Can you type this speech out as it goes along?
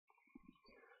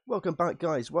Welcome back,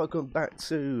 guys. Welcome back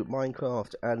to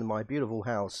Minecraft and my beautiful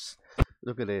house.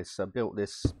 Look at this. I built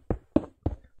this.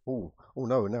 Oh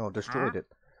no, now I've destroyed it.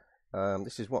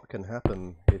 This is what can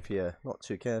happen if you're not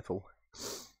too careful.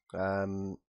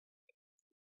 Pressing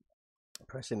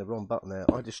the wrong button there.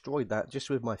 I destroyed that just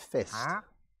with my fist. I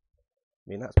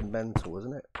mean, that's mental,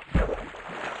 isn't it? Right,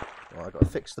 I've got to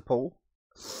fix the pool.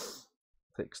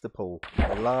 Fix the pool.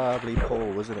 A lovely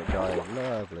pool, isn't it, guys?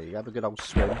 Lovely. Have a good old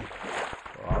swim.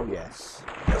 Oh yes,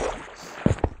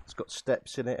 it's got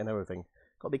steps in it and everything.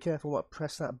 Got to be careful what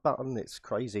press that button. It's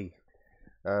crazy.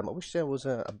 I wish there was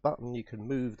a button you could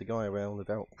move the guy around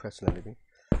without pressing anything.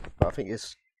 But I think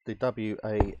it's the W,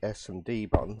 A, S, and D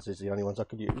buttons is the only ones I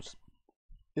can use.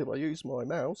 If I use my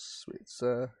mouse,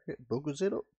 it boogers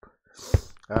it up.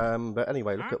 But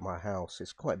anyway, look at my house.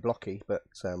 It's quite blocky, but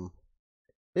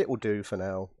it will do for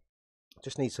now.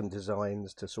 Just need some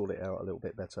designs to sort it out a little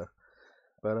bit better.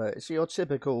 But it's your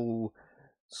typical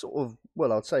sort of,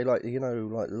 well, I'd say like, you know,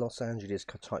 like Los Angeles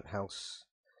type house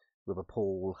with a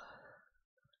pool.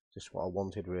 Just what I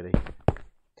wanted, really.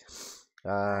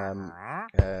 And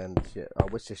yeah, I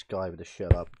wish this guy would have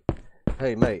shut up.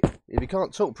 Hey, mate, if you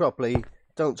can't talk properly,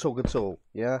 don't talk at all,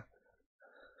 yeah?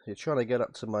 You're trying to get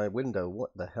up to my window.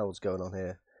 What the hell's going on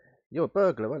here? You're a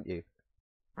burglar, aren't you?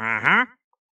 Uh-huh.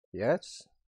 Yes?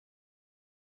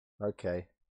 Okay.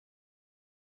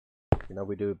 You know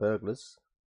we do burglars.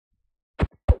 I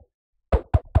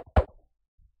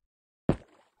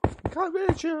can't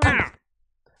reach him!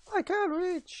 I can't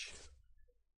reach!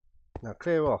 Now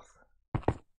clear off.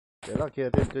 You're lucky I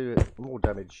didn't do more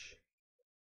damage.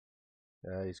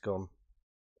 Yeah, he's gone.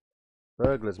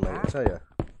 Burglars, mate, I tell you.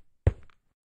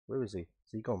 Where is he?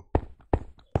 Is he gone?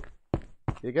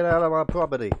 You get out of my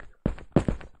property!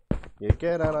 You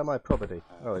get out of my property!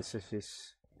 Oh, it's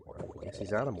his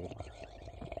animal.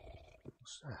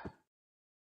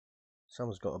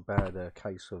 Someone's got a bad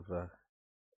case of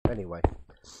anyway,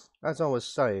 as I was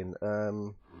saying,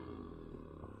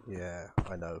 yeah,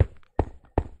 I know,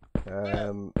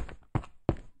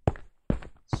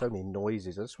 so many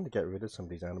noises. I just want to get rid of some of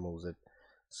these animals. They're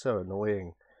so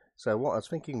annoying. So what I was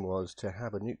thinking was to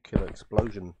have a nuclear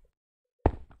explosion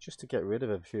just to get rid of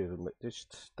a few of them.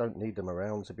 Just don't need them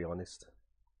around, to be honest.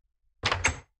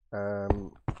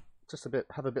 Just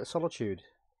have a bit of solitude.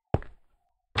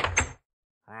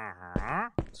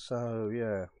 So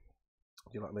yeah,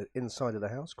 do you like the inside of the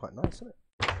house? Quite nice, isn't it?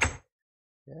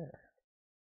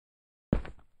 Yeah.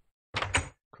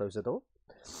 Close the door.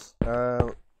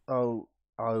 Oh,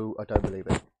 I don't believe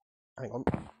it. Hang on,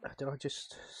 did I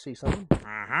just see something?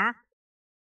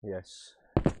 Yes.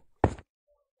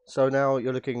 So now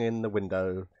you're looking in the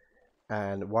window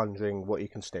and wondering what you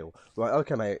can steal. Right,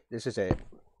 okay, mate, this is it.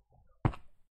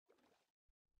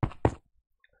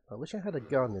 I wish I had a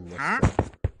gun in this.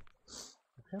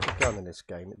 If I had a gun in this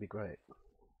game, it'd be great.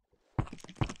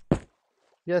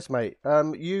 Yes, mate.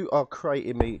 You are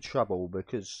creating me trouble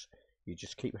because you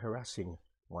just keep harassing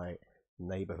my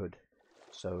neighbourhood.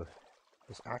 So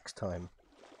it's axe time.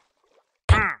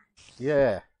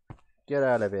 Yeah, get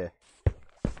out of here.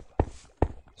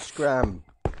 Scram.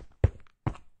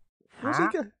 Where's he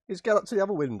go? He's got up to the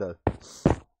other window.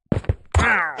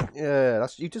 Yeah,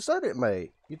 that's, you deserve it,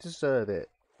 mate. You deserve it.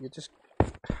 You're just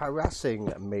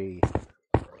harassing me.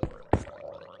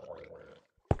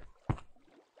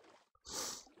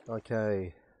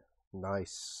 Okay,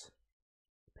 nice,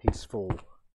 peaceful,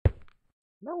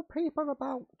 no people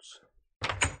about.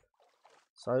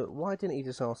 So why didn't he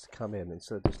just ask to come in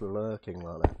instead of just lurking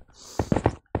like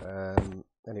that?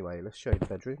 Anyway, let's show you the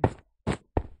bedroom.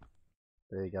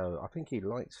 There you go. I think he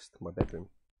likes my bedroom.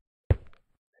 I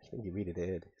think he really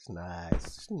did. It's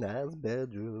nice, nice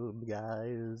bedroom,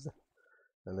 guys.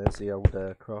 And there's the old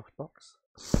craft box.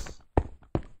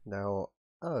 Now,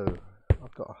 oh,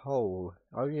 I've got a hole.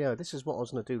 Oh yeah, this is what I was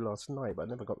going to do last night, but I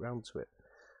never got round to it.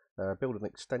 Build an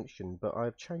extension, but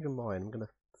I've changed my mind. I'm going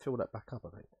to fill that back up, I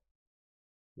think.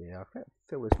 Yeah, I can't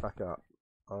fill this back up.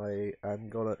 I am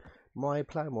gonna. My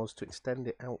plan was to extend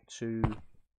it out to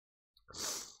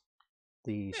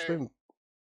the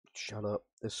Shut up.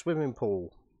 The swimming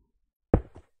pool.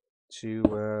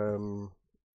 To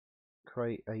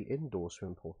create a indoor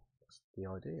swimming pool. That's the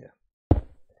idea.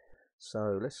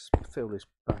 So let's fill this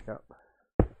back up.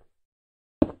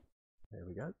 There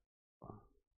we go.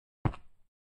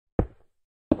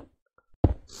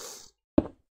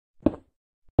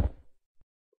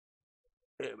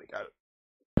 There we go.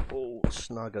 Oh,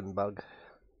 snug and bug.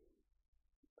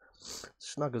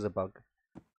 Snug as a bug.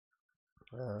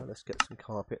 Let's get some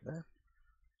carpet there.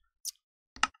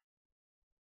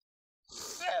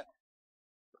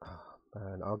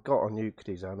 And I've got to nuke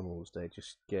these animals, they're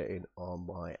just getting on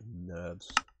my nerves.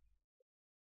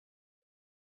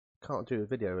 Can't do a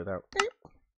video without...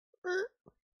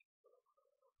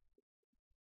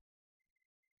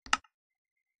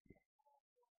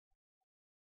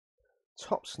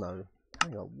 Top snow.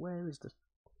 Hang on, where is the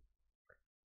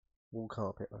wool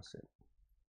carpet? That's it.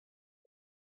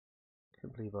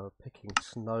 Can't believe I'm picking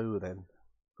snow then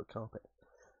for carpet.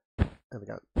 There we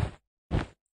go.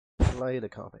 Lay the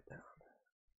carpet down.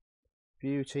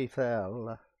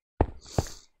 Beautiful.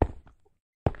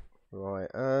 Right,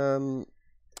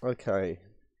 okay.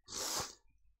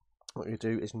 What you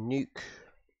do is nuke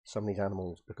some of these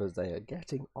animals because they are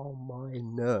getting on my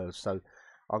nerves. So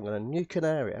I'm going to nuke an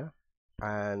area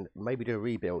and maybe do a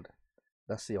rebuild.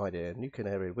 That's the idea. Nuke an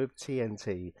area with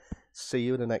TNT. See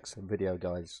you in the next video,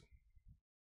 guys.